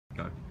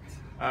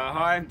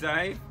Hi, I'm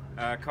Dave.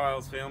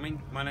 Kyle's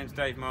filming. My name's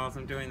Dave Miles.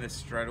 I'm doing the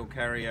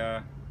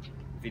StraddleCarrier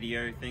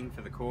video thing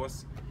for the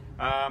course.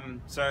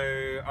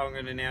 So I'm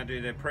going to now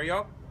do the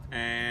pre-op,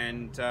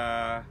 and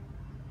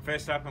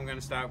first up I'm going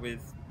to start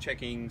with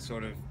checking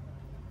sort of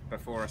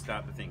before I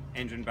start the thing,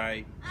 engine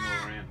bay and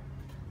all around.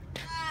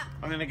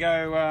 I'm going to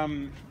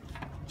go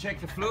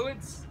check the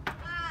fluids.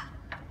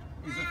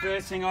 Is the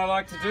first thing I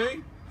like to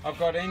do. I've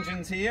got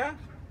engines here.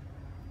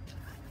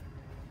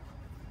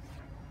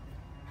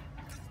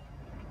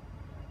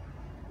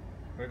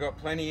 We've got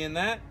plenty in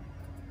that.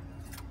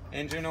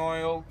 Engine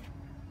oil.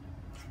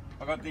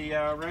 I've got the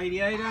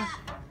radiator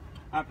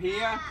up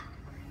here.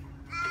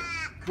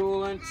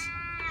 Coolant,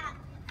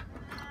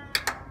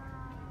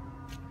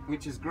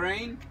 which is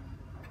green.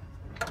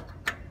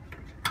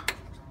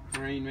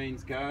 Green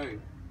means go.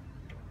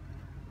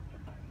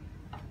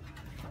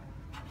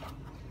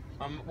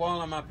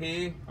 While I'm up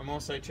here, I'm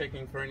also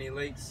checking for any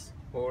leaks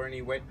or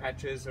any wet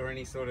patches or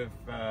any sort of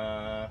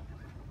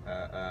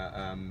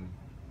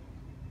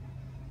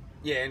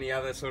any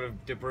other sort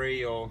of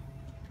debris or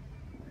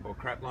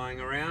crap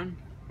lying around.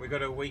 We've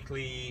got a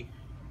weekly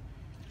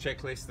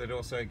checklist that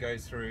also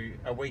goes through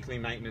a weekly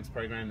maintenance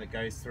program that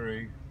goes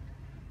through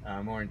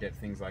more in-depth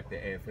things like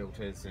the air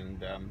filters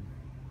and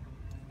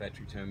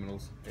battery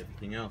terminals,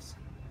 everything else.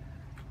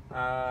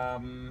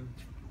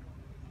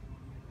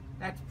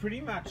 That's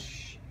pretty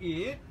much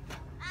it.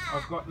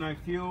 I've got no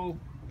fuel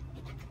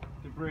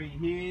debris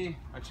here.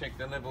 I check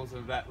the levels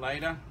of that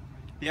later.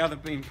 The other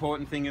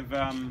important thing of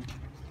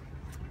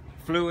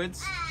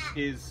fluids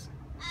is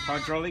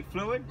hydraulic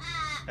fluid.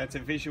 That's a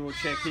visual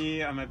check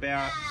here. I'm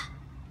about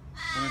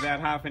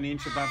half an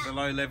inch above the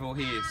low level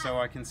here, so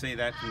I can see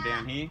that from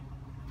down here.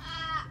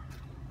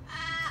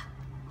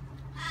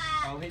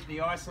 I'll hit the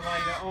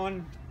isolator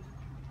on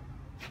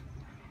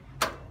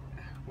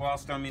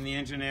whilst I'm in the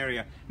engine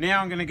area.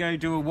 Now I'm going to go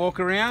do a walk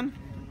around,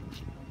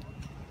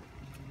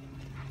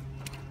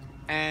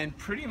 and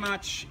pretty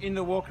much in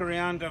the walk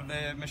around of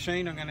the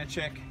machine I'm going to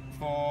check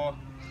for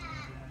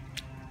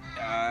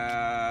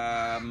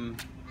I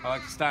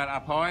like to start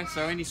up high,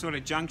 so any sort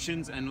of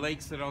junctions and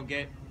leaks that I'll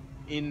get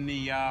in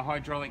the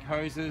hydraulic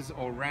hoses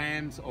or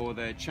rams or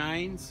the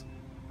chains.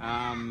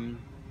 Any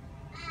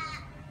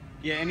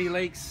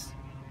leaks,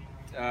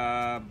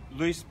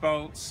 loose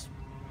bolts,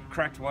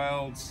 cracked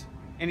welds,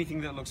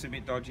 anything that looks a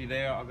bit dodgy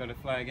there, I've got to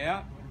flag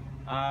out.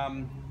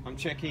 I'm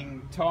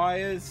checking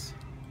tyres,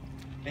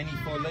 any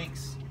for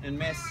leaks and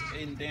mess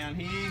in down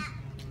here,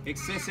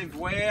 excessive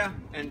wear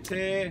and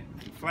tear,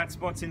 flat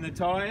spots in the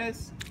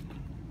tyres.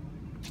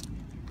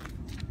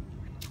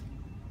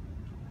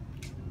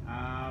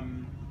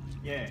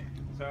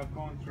 So I've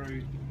gone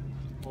through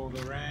all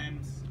the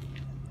rams.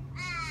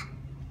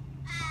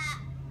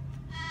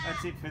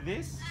 That's it for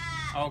this.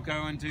 I'll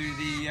go and do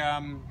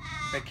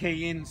the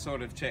key in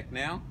sort of check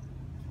now.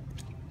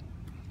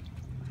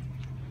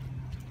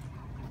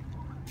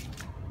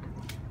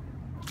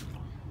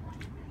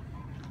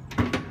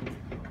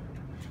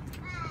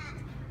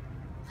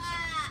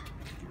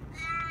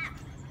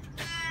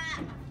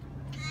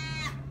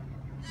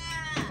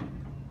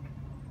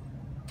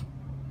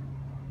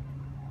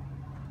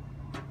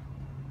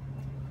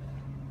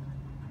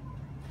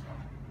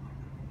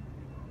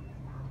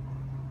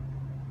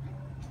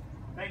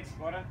 Thanks,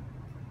 spotter.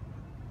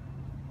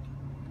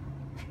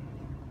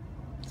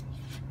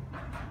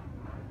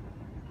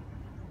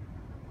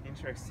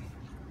 Interesting.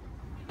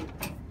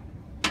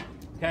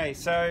 Okay,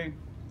 so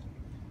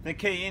the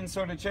key in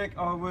sort of check,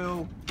 I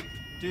will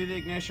do the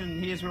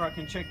ignition. Here's where I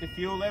can check the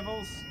fuel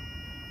levels.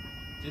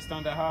 Just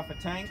under half a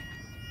tank.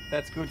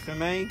 That's good for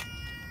me.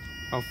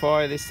 I'll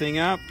fire this thing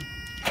up.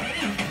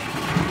 Okay,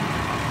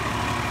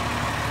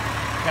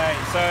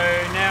 so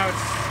now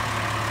it's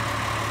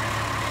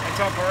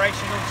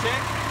operational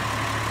check.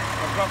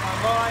 I've got my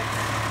lights.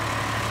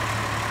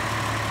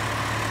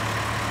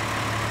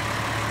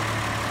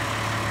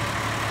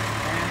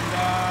 And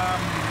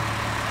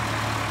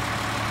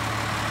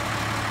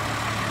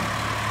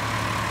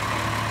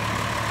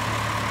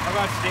I've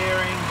got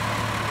steering.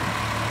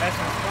 That's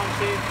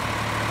responsive.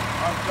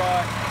 I've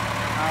got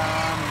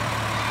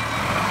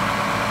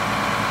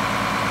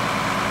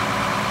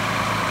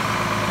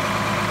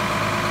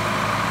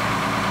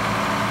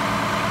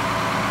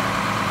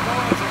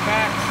forwards and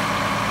backs.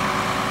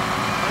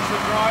 There's the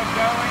drive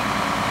going.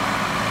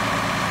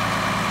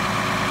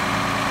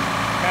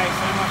 Okay,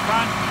 so my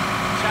front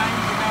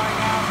chains are going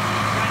up,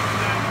 chains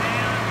are going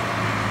down,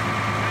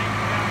 chains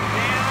are going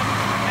down,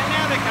 and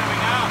now they're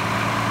coming up.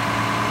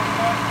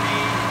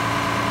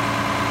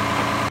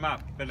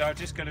 But I've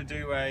just got to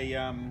do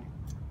a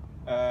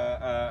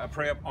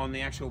pre-op on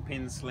the actual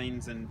pins,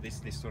 slings, and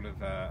this sort of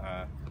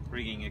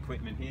rigging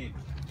equipment here.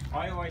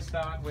 I always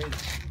start with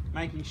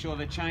making sure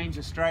the chains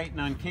are straight and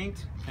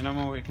unkinked, and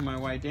I'm working my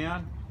way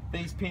down.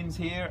 These pins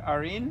here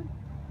are in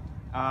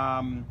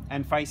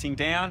and facing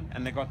down,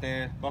 and they've got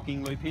their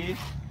locking loop here.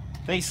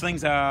 These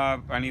slings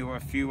are only a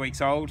few weeks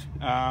old,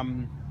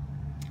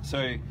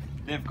 so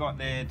they've got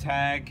their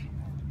tag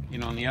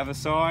in on the other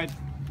side.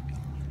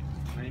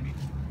 Maybe.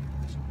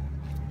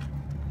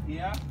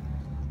 here.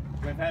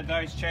 We've had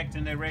those checked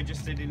and they're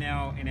registered in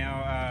our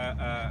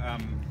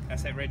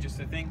asset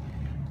register thing.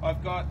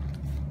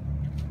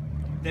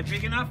 They're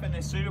big enough and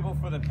they're suitable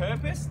for the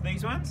purpose,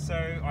 these ones,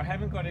 so I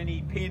haven't got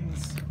any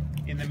pins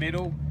in the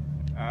middle.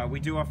 We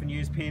do often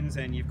use pins,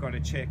 and you've got to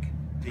check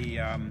the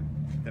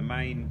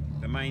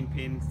main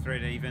pin,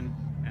 thread even,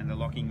 and the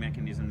locking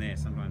mechanism there.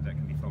 Sometimes that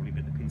can be faulty,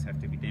 but the pins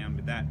have to be down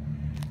with that.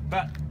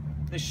 But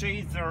the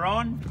sheaths are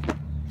on.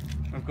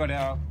 We've got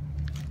our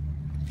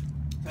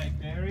tape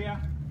area.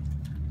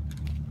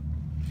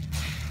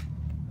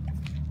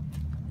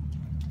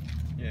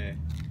 Yeah.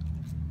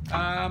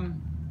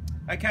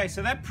 Okay,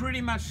 so that pretty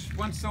much,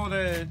 once all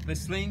the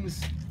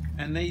slings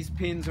and these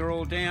pins are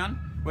all down,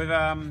 we've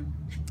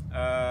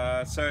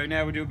so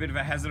now we'll do a bit of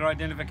a hazard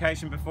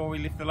identification before we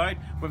lift the load.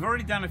 We've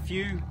already done a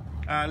few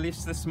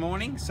lifts this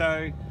morning,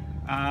 so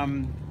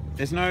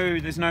there's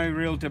no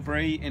real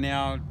debris in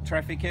our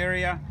traffic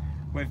area.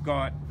 I've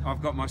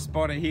got my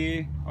spotter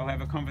here. I'll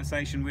have a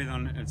conversation with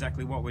on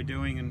exactly what we're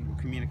doing, and we'll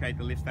communicate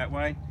the lift that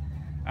way.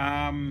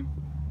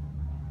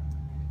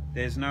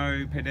 There's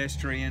no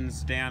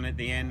pedestrians down at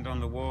the end on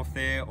the wharf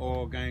there,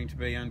 or going to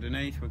be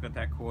underneath. We've got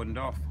that cordoned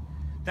off.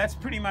 That's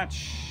pretty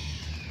much,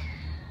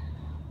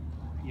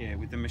 yeah,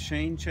 with the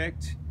machine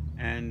checked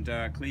and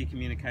clear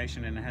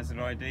communication and a hazard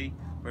ID,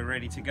 we're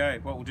ready to go.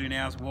 What we'll do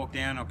now is walk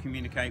down. I'll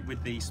communicate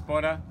with the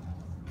spotter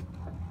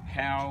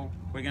how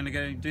we're going to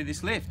go do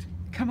this lift.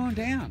 Come on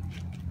down.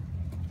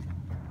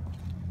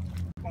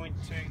 Point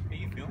 2, are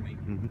you filming?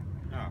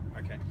 Mm-hmm. Oh,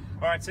 okay.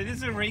 All right, so this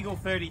is a Regal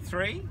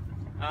 33.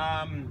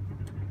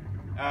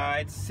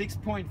 It's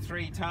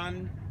 6.3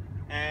 ton,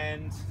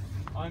 and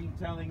I'm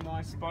telling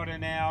my spotter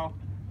now,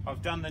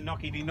 I've done the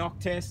knockety-knock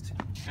test,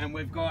 and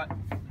we've got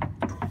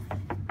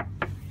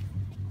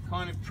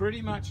kind of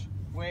pretty much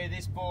where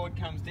this board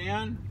comes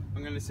down.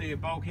 I'm going to see a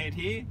bulkhead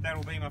here.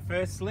 That'll be my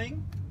first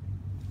sling.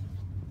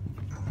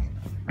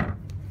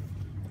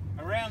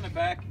 Around the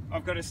back,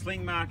 I've got a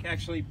sling mark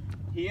actually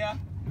here,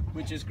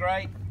 which is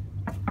great.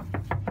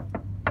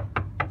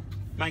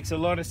 Makes a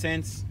lot of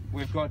sense.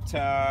 We've got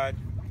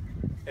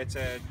it's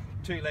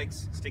 2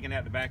 legs sticking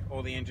out the back.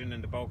 All the engine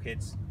and the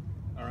bulkheads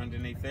are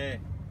underneath there.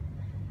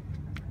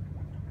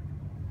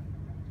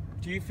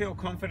 Do you feel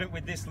confident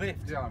with this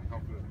lift? Yeah, I'm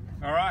confident.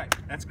 All right,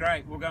 that's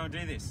great. We'll go and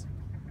do this.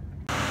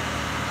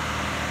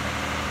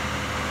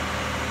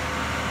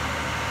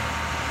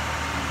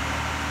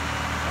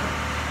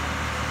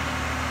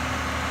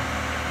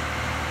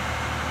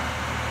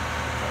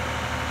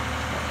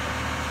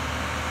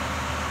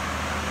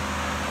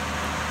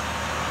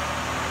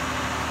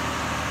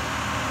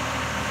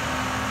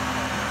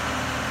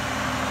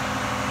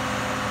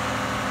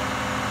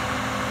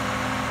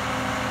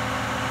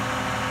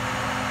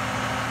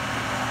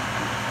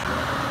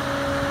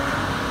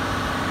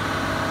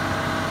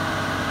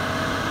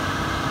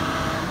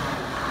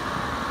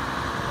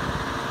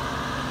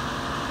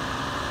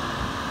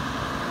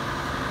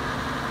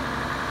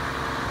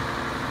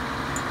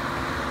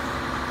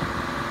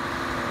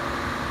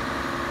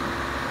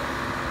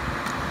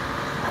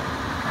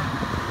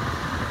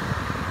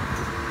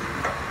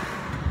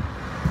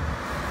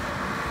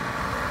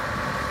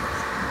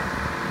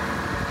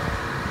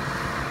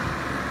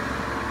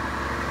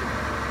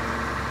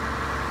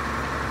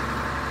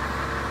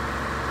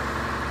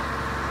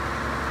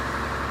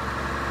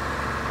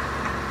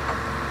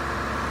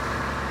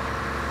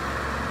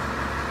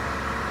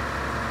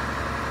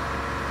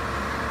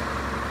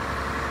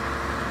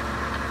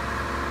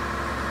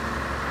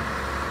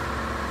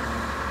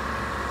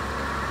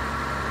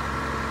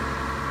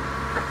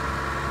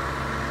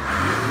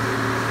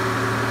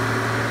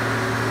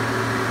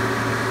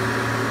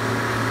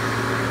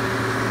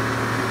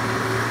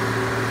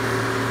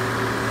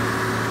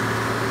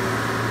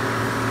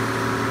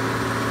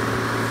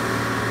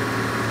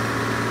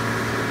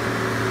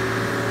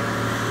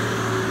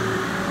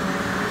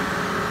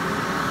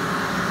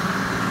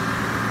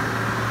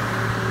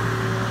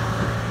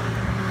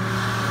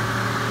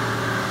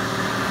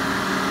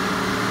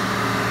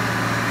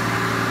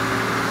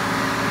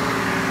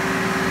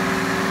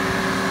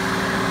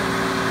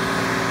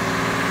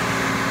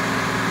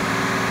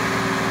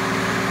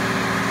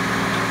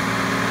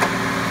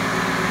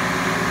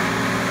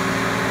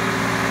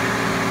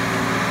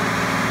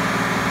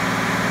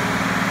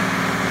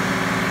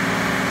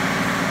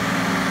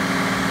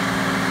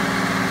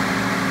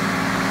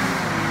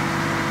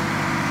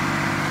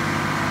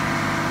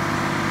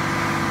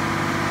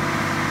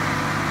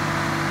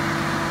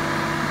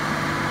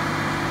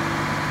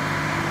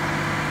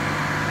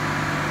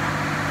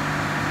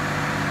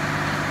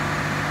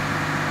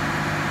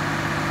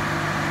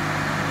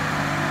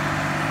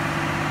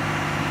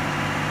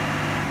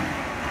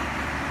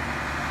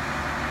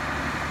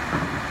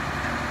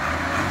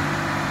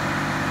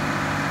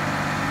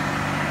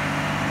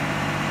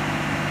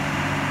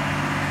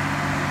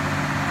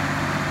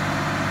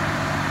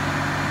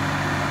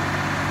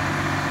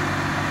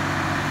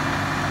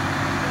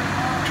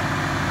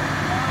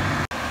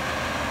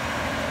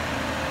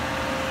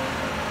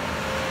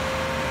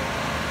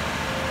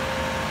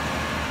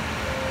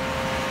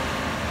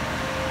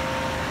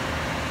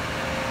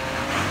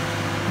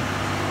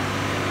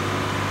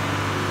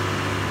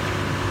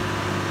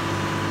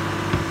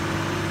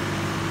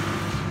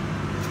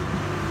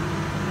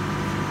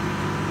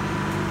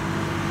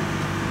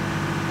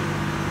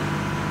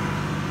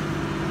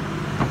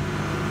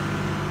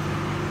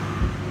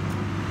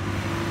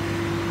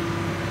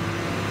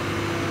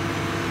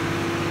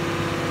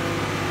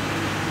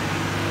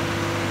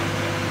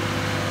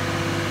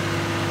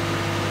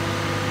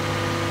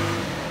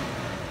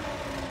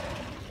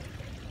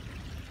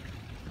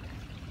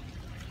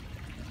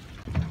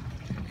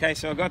 Okay,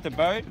 so I've got the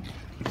boat.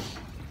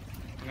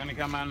 I'm going to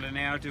come under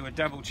now, do a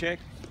double check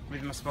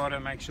with my spotter,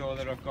 make sure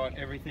that I've got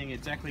everything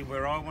exactly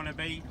where I want to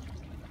be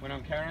when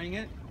I'm carrying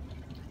it.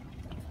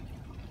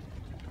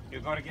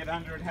 You've got to get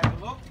under and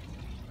have a look.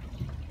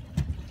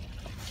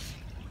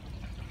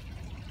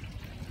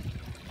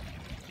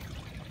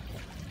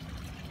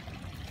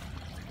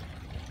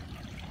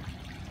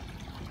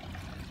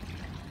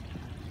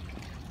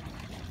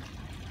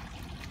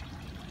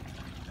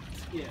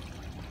 Yeah.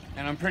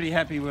 And I'm pretty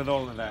happy with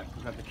all of that.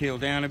 I've got the keel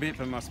down a bit,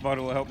 but my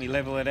spotter will help me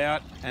level it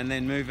out and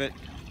then move it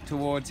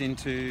towards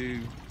into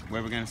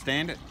where we're going to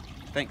stand it.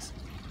 Thanks.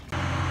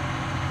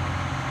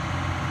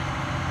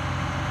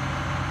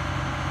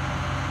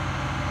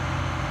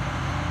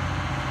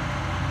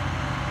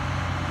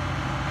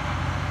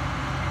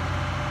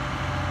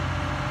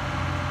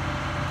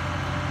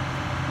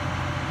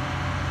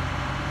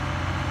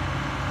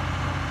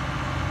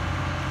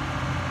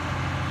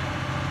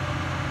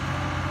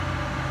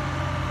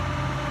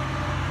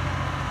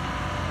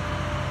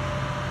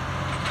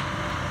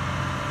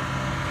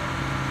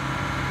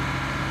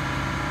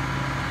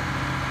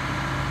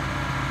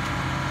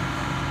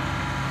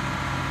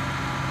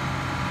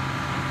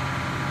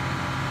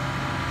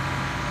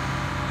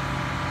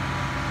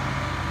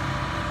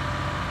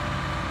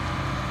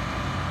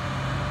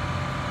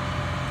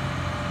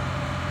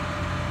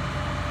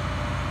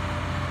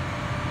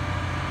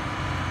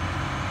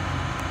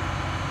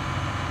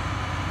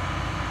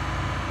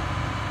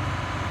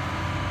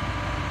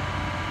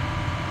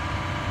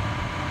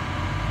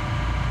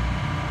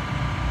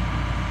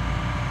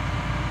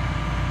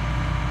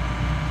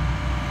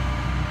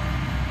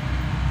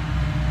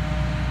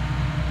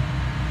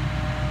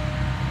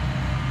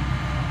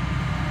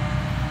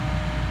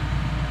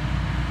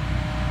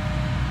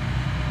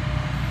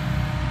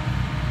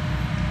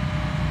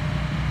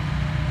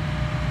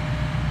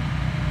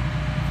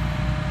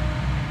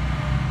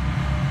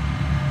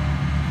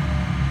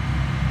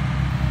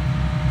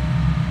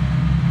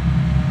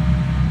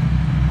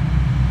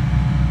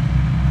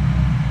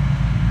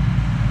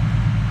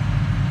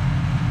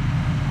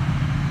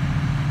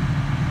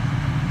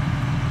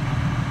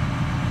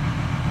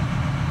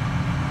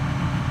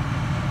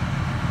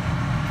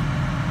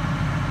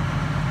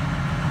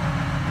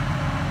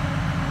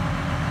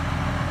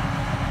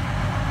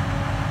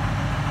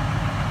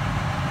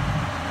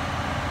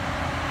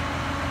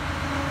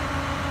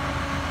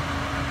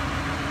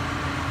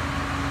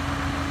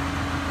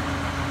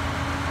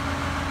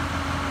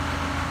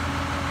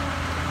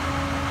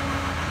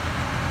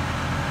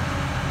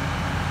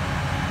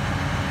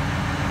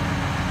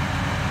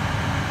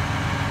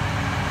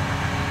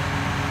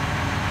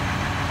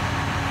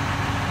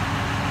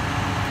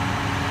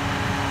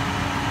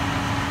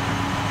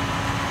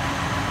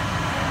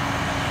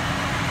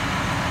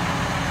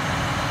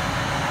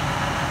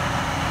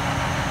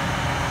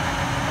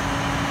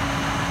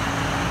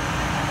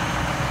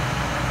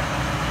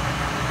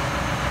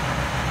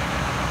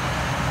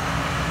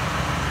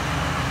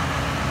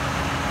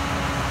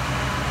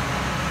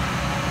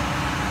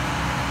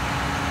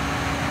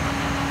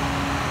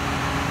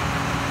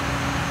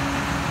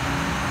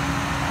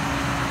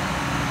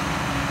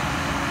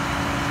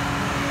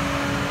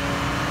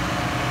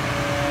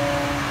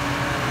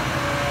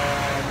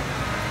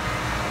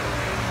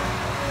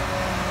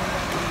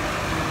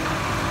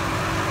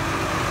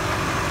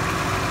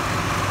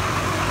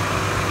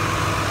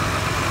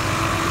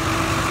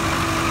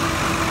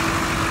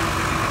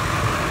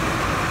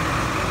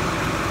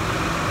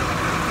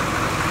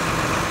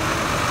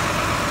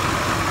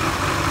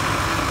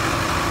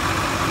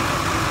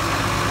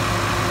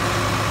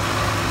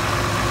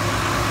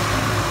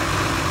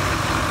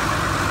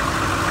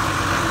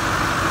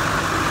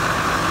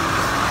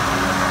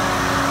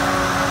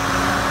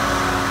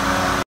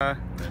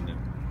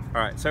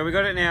 Alright, so we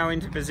got it now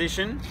into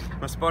position.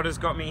 My spotter's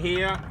got me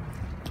here.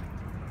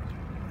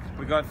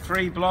 We got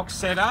 3 blocks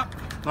set up.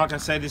 Like I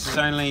said, this is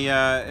only,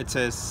 it's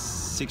a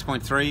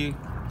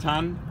 6.3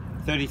 ton,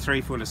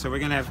 33 footer. So we're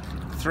going to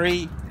have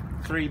three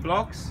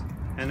blocks,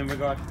 and then we've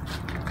got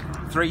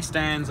 3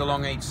 stands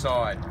along each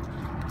side.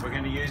 We're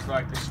going to use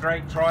like the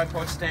straight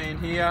tripod stand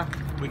here.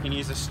 We can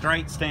use a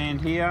straight stand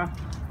here,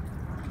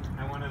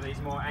 and one of these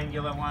more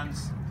angular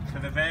ones for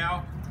the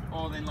bow,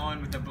 all in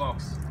line with the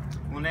blocks.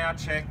 We'll now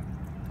check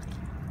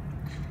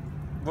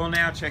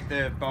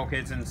the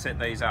bulkheads and set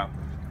these up.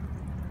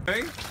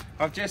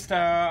 I've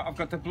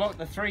got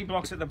the 3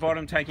 blocks at the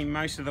bottom taking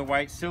most of the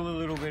weight. Still a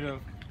little bit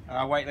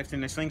of weight left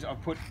in the slings.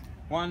 I've put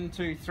 1,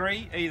 2,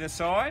 3 either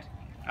side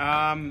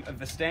of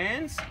the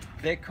stands.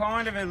 They're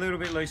kind of a little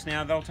bit loose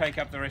now. They'll take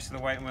up the rest of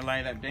the weight and we'll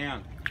lay that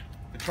down.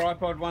 The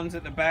tripod ones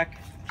at the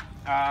back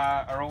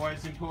are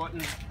always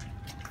important.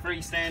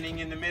 Freestanding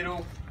in the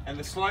middle, and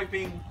the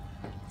sloping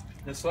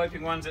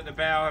ones at the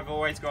bow have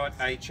always got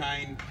a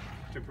chain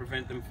to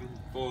prevent them from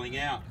falling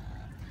out.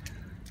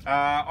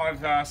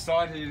 I've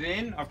sighted it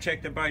in, I've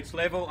checked the boat's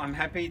level, I'm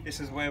happy.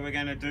 This is where we're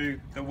going to do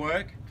the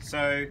work.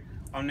 So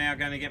I'm now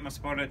going to get my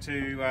spotter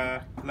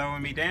to lower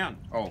me down.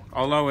 Oh,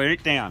 I'll lower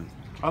it down.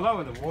 I'll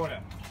lower the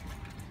water.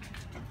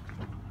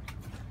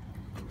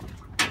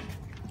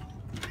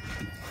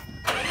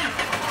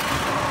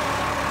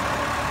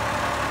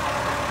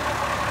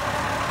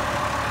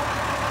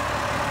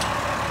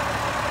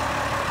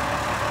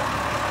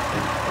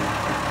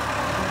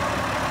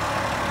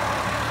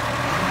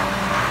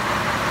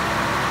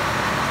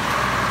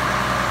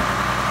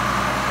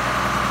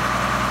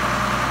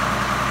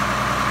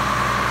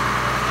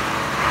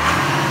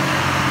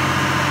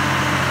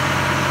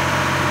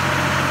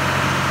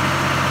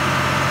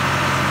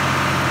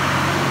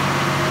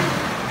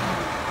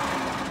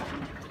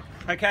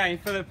 Okay,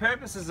 for the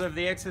purposes of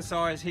the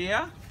exercise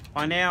here,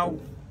 I now,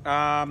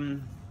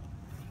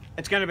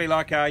 it's going to be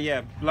like,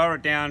 lower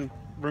it down,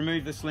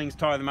 remove the slings,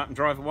 tie them up and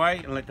drive away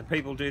and let the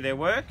people do their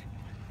work.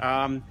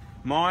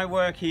 My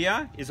work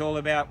here is all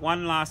about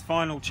one last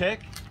final check.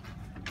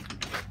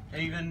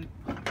 Even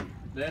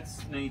that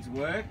needs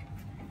work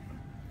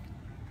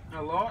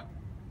a lot.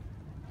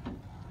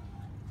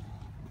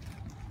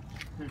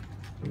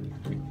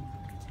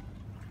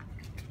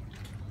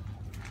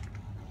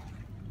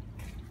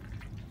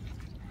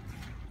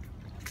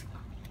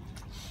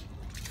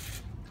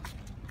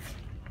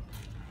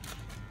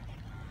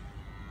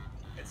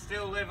 It's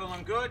still level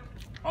and good.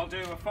 I'll do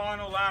a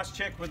final last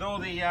check with all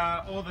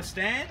the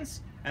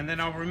stands, and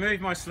then I'll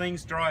remove my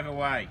slings, drive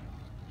away.